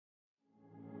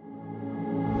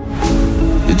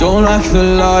don't like the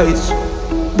lights,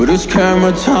 but it's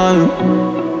camera time.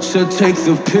 Said take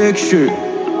the picture,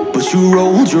 but you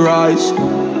rolled your eyes.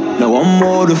 Now I'm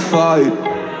mortified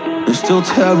and still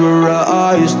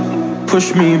terrorized.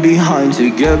 Push me behind to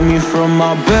get me from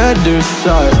my better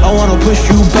side. I wanna push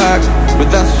you back, but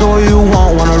that's all you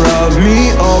want. Wanna rub me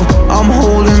up, I'm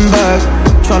holding back.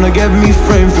 Tryna get me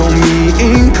framed, throw me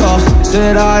in cuffs.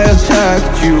 Said I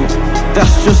attacked you,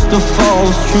 that's just a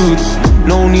false truth.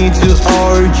 No need to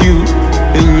argue,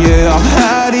 and yeah, I've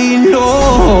had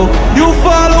enough. You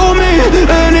follow me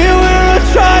anywhere I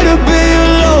try to be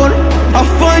alone, I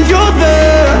find you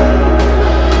there.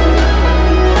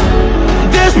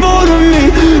 There's more to me,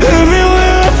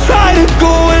 everywhere I try to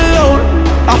go alone,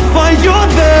 I find you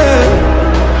there.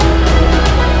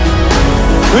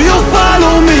 You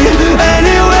follow me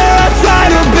anywhere I try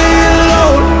to be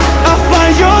alone, I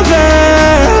find you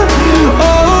there.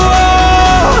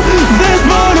 Oh, there's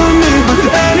more to me, but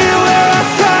anywhere I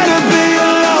try to be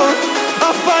alone,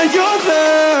 I find you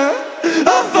there.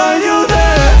 I find you there.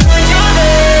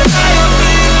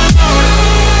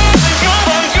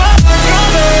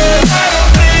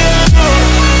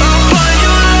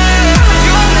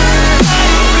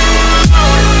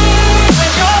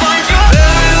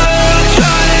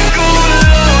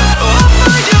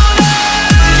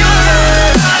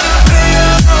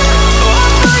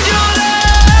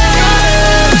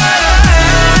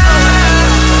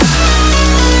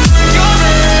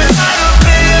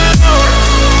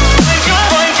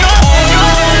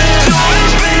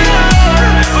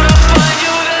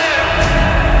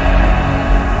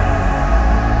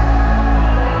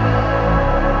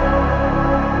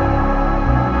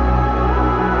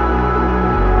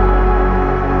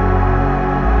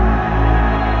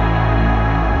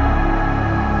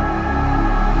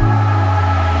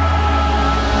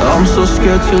 I'm so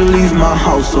scared to leave my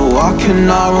house, so I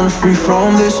cannot run free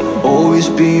from this. Always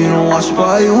being watched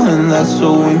by you, and that's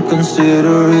so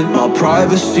inconsiderate. My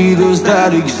privacy, does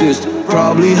that exist?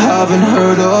 Probably haven't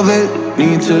heard of it.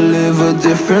 Need to live a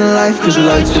different life, cause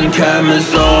lights and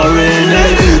cameras are in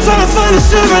it. Trying to find a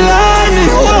silver lining,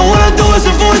 all I wanna do is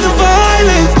avoid the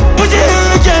violence. But you're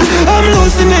here again, I'm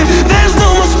losing it. There's no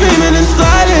more screaming in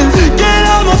silence. Get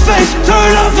out my face,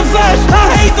 turn off the flash. I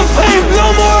hate the fame, no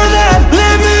more of that.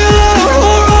 Leave me alone,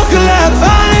 or I'll collapse.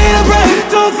 I need a break,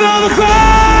 don't feel the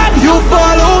crack. You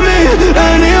follow me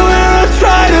anywhere I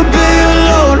try to be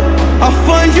alone, I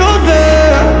find you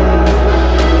there.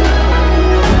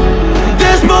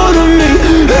 There's more to me,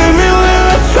 everywhere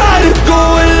I try to go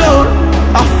alone,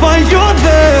 I find you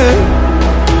there.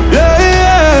 Yeah,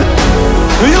 yeah.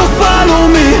 You follow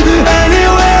me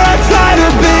anywhere I try to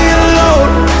be alone,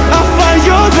 I find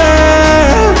you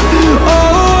there.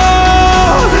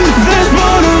 Oh, there's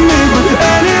more to me, but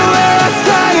anywhere I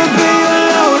try to be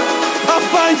alone, I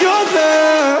find you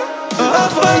there. I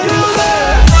find you there.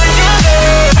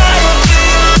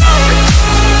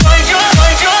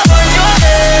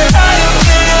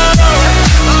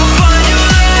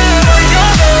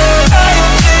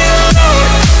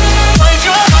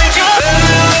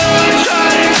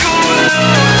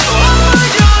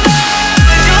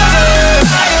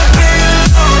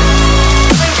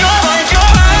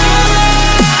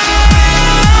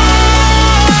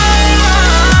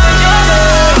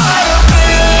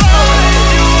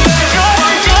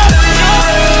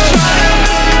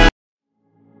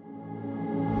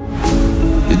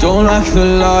 Don't like the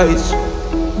lights,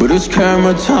 but it's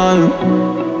camera time.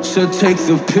 Said take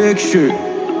the picture,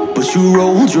 but you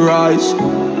rolled your eyes.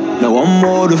 Now I'm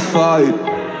mortified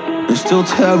and still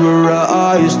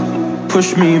terrorized.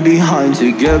 Push me behind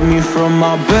to get me from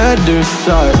my better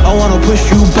side. I wanna push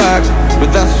you back,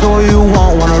 but that's all you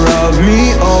want. Wanna rub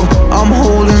me up, I'm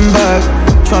holding back.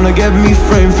 Tryna get me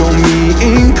framed, throw me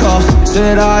in cuffs.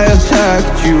 Said I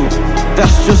attacked you,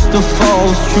 that's just a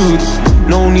false truth.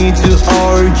 No need to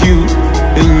argue,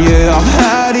 and yeah, I've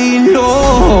had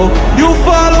enough. You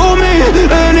follow me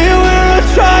anywhere I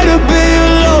try to be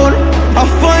alone, I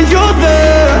find you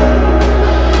there.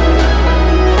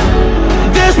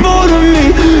 There's more to me,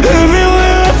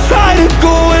 everywhere I try to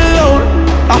go alone,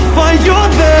 I find you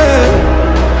there.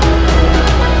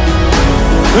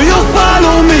 You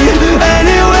follow me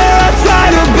anywhere I try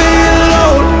to be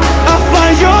alone, I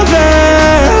find you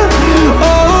there.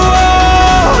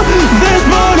 Oh, there's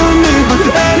more to me, but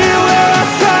anywhere I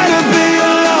try to be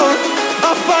alone,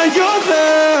 I find you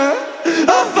there.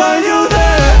 I find you there.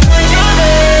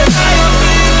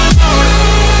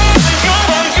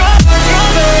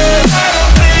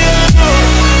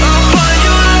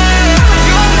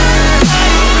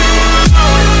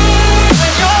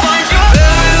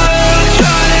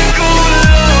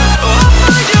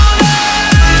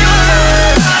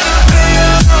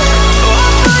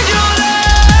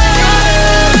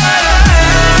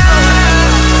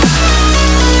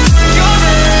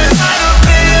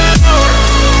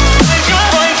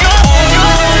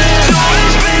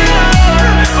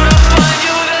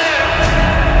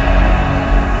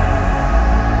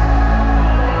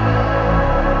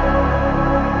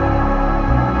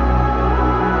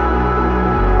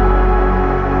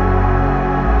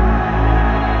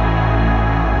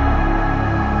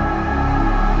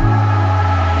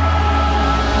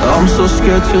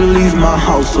 scared to leave my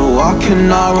house, so I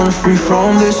cannot run free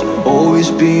from this. Always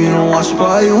being watched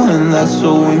by you, and that's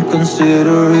so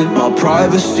inconsiderate. My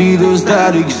privacy, does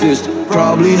that exist?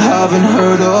 Probably haven't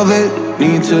heard of it.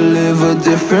 Need to live a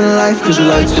different life, cause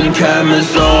lights and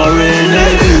cameras are in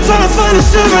it. Trying to find a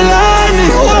silver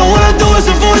lining. All I wanna do is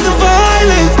avoid the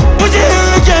violence, but you're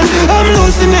here again, I'm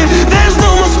losing it. There's no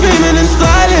more screaming in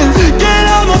silence. Get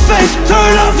out my face,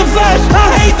 turn off the flash. I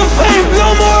hate the fame, no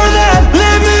more of that.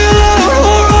 Leave me alone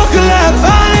or I'll collapse.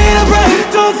 I need a break,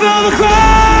 don't feel the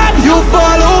crack. You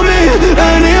follow me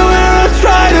anywhere I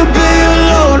try to be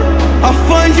alone, I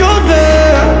find you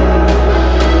there.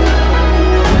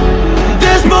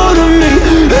 There's more to me.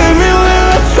 Everywhere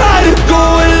I try to go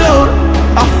alone,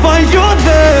 I find you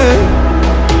there.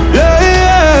 Yeah,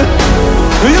 yeah.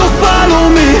 You follow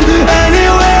me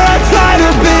anywhere I try to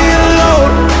be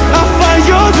alone, I find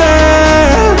you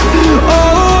there.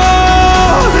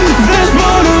 Oh, there's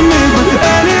more to me, but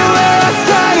anywhere I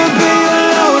try to be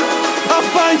alone, I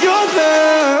find you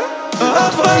there. I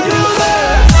find you there.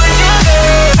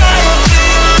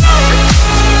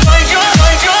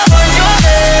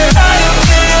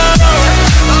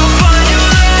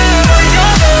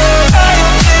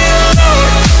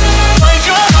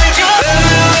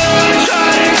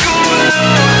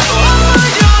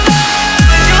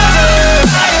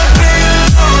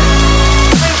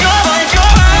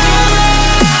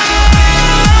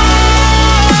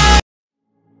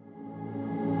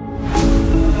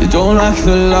 Don't like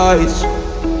the lights,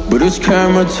 but it's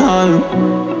camera time.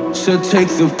 Said take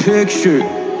the picture,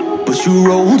 but you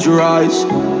rolled your eyes.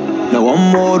 Now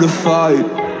I'm mortified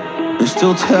and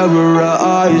still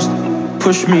terrorized.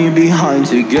 Push me behind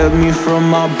to get me from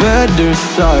my better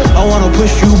side. I wanna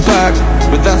push you back,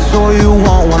 but that's all you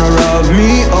want. Wanna rub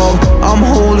me up, I'm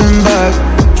holding back.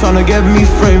 Tryna get me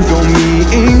framed, throw me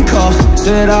in cuffs.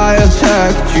 Said I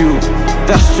attacked you,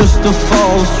 that's just a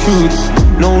false truth.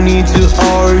 No need to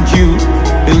argue,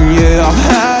 and yeah, I've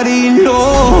had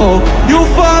enough. You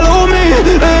follow me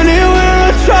anywhere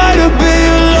I try to be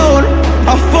alone,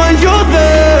 I find you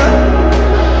there.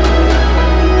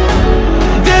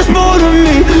 There's more to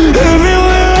me.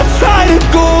 Everywhere I try to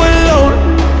go alone,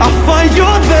 I find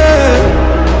you there.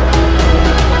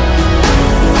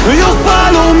 You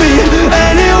follow me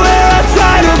anywhere I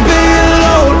try to be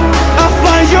alone, I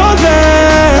find you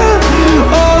there.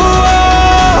 Oh,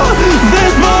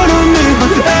 there's more to me,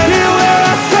 but anywhere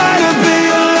I try to be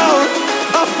alone,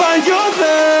 I find you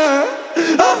there.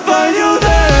 I find you there.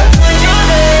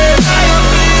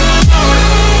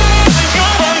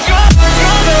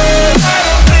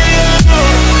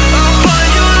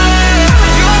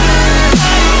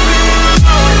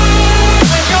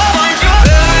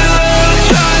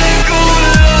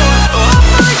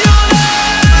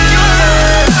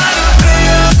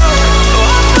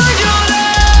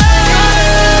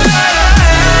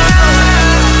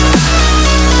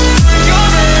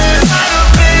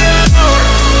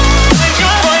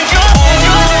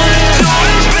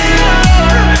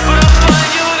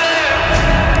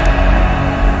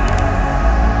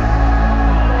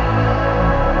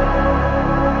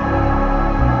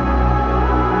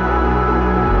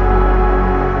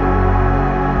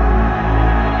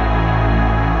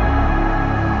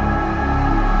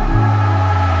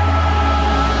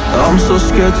 I'm so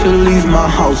scared to leave my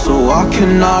house, so I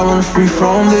cannot run free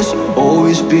from this.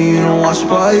 Always being watched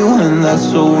by you, and that's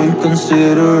so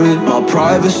inconsiderate. My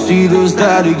privacy, does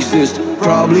that exist?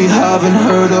 Probably haven't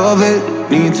heard of it.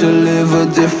 Need to live a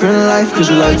different life,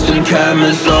 cause lights and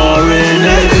cameras are in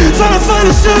it. Trying to find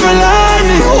a silver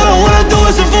lining. All I wanna do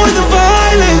is avoid the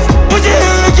violence, but you're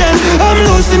here again, I'm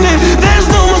losing it. There's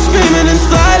no more screaming in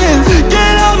silence.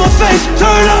 Get out my face,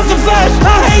 turn off the flash.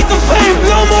 I hate the fame,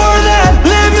 no